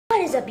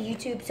is up,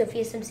 YouTube?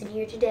 Sophia Simpson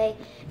here today,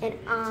 and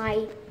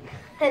I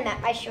am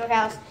at my shore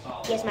house.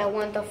 Here's my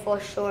wonderful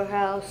shore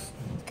house.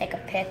 Let's take a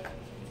pic.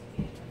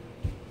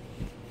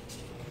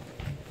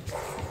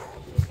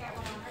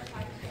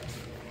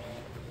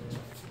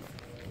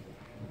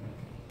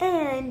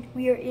 And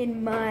we are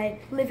in my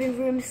living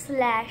room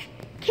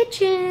 /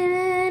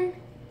 kitchen.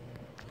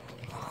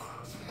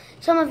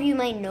 Some of you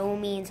might know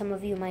me, and some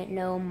of you might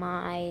know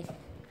my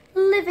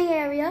living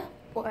area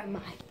or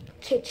my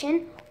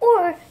kitchen,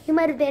 or you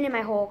might have been in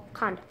my whole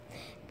condo.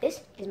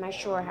 This is my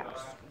shore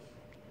house.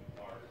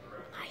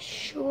 My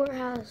shore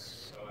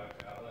house.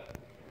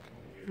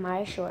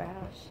 My shore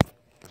house.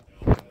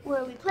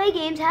 Where we play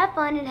games, have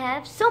fun, and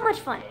have so much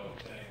fun.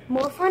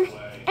 More fun,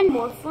 and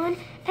more fun,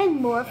 and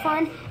more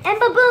fun, and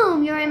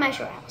ba-boom, you're in my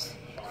shore house.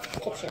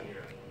 Kitchen.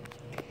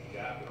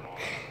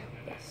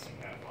 Yes.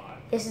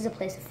 This is a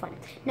place of fun.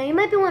 Now you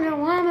might be wondering,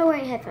 why am I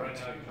wearing headphones?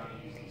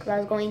 Because I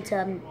was going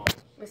to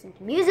listen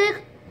to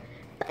music,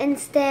 but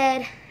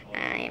instead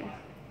I am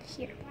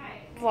here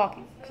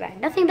vlogging because I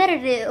have nothing better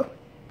to do.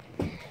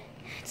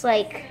 It's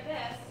like,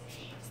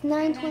 it's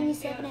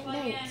 9:27 at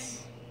night.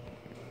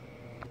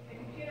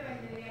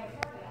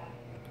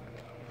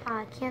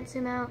 I can't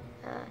zoom out.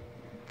 There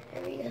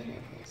we go.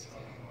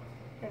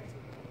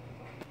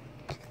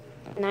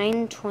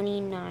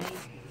 9:29.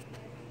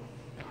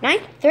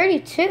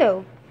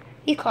 9:32.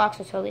 These clocks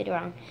are totally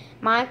wrong.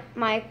 My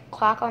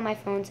clock on my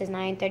phone says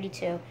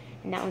 9:32,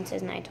 and that one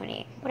says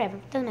 9:28. Whatever,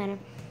 doesn't matter.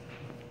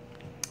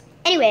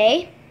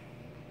 Anyway,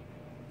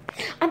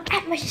 I'm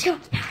at my shore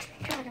house.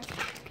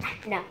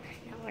 No,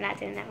 we're not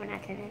doing that. We're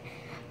not doing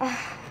that.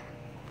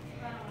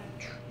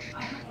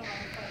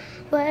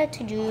 What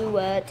to do?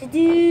 What to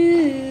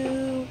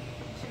do?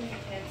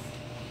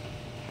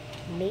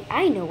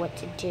 I know what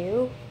to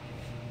do.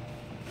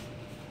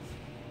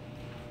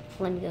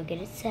 Let me go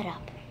get it set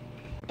up.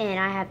 And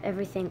I have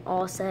everything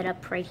all set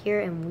up right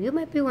here, and you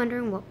might be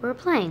wondering what we're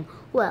playing.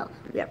 Well,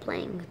 we are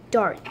playing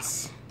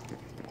darts.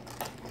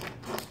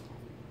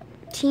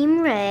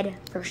 Team Red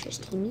versus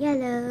Team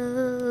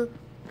Yellow.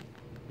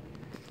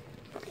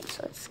 Okay,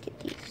 so let's get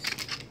these.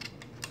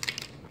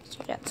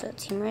 Start out. So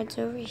Team Red's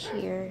over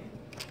here.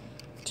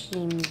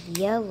 Team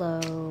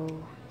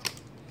Yellow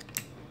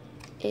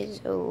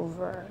is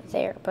over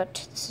there,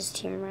 but this is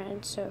Team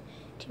Red, so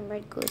Team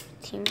Red goes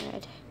with Team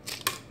Red.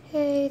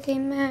 Hey, they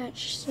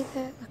match. See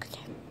that? Look at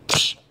that.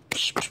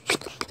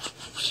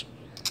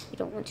 We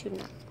don't want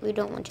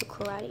to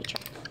karate each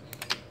other.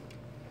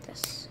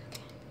 This.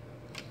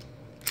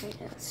 Okay.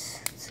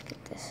 Let's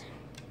get this.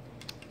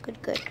 Good.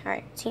 All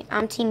right.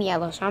 I'm Team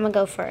Yellow, so I'm gonna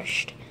go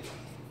first.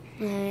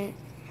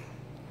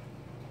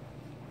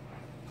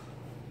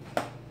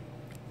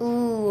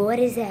 Ooh, what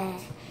is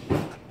that?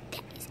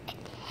 That is a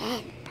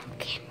 10.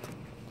 Okay.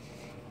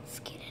 Let's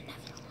get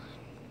another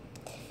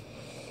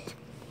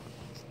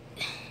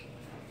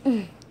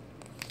one.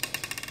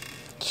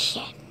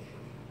 Okay.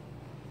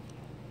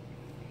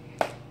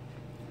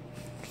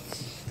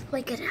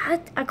 Like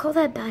I call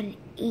that about an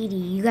 80.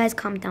 You guys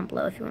comment down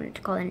below if you wanted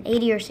to call it an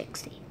 80 or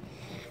 60.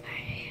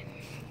 Alright.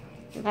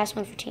 Last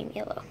one for Team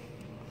Yellow.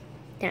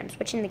 Then I'm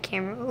switching the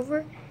camera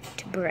over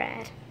to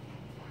Brad.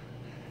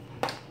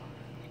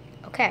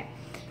 Okay,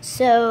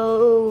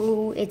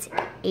 so it's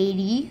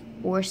 80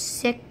 or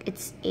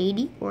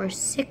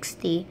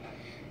 60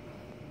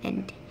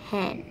 and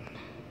 10.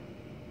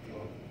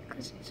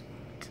 Because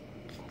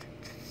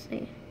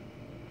see,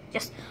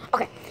 just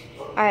okay.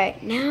 All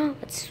right, now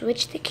let's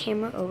switch the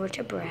camera over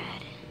to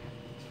Brad.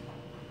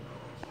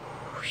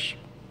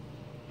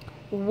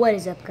 What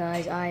is up,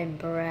 guys? I am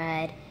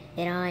Brad,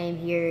 and I am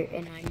here,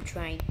 and I'm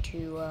trying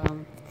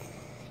to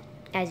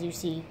as you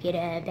see, get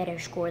a better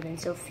score than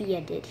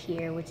Sophia did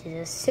here, which is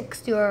a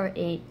 60 or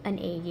an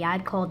 80.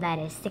 I'd call that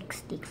a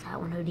 60 because I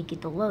want her to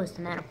get the lowest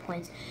amount of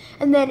points.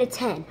 And then a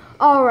 10.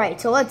 All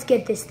right, so let's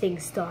get this thing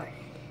started.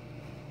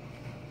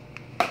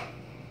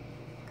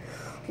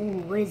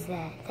 Ooh, what is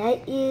that?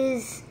 That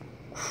is,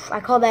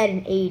 I call that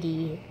an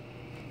 80.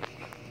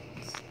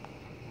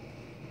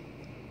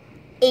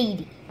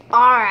 80. All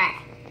right.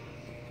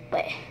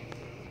 Wait,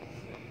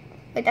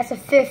 that's a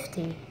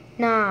 50.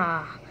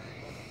 Nah.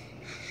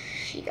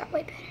 She got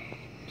way better.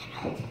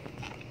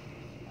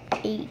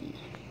 80.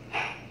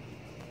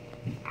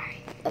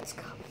 Alright, let's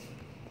go.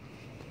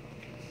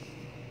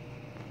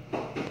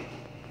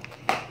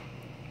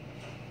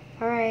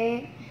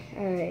 Alright,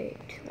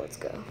 let's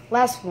go.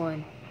 Last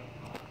one.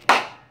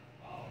 Alright,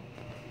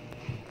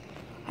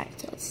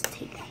 so let's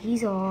take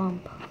these all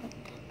and put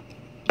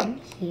them in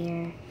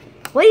here.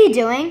 What are you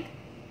doing?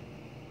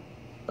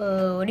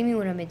 What do you mean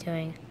what am I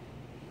doing?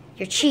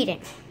 You're cheating.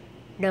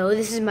 No,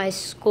 this is my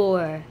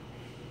score.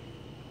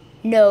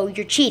 No,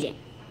 you're cheating.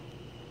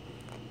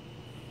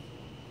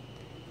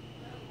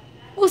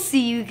 We'll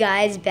see you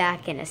guys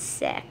back in a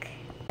sec.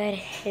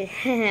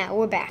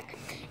 We're back.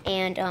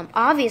 And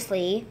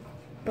obviously,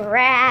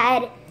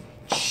 Brad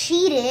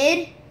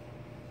cheated.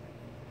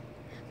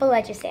 But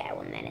let's just say I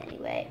won that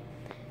anyway.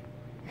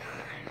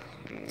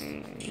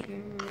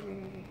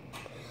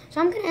 So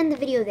I'm going to end the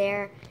video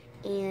there.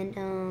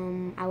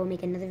 And I will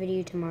make another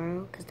video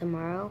tomorrow, because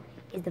tomorrow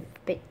is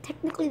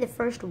technically the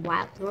first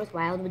North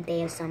Wildwood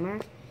day of summer.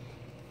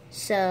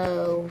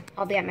 So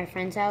I'll be at my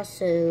friend's house,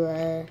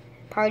 so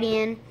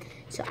partying.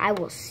 So I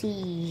will see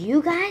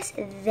you guys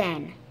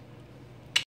then.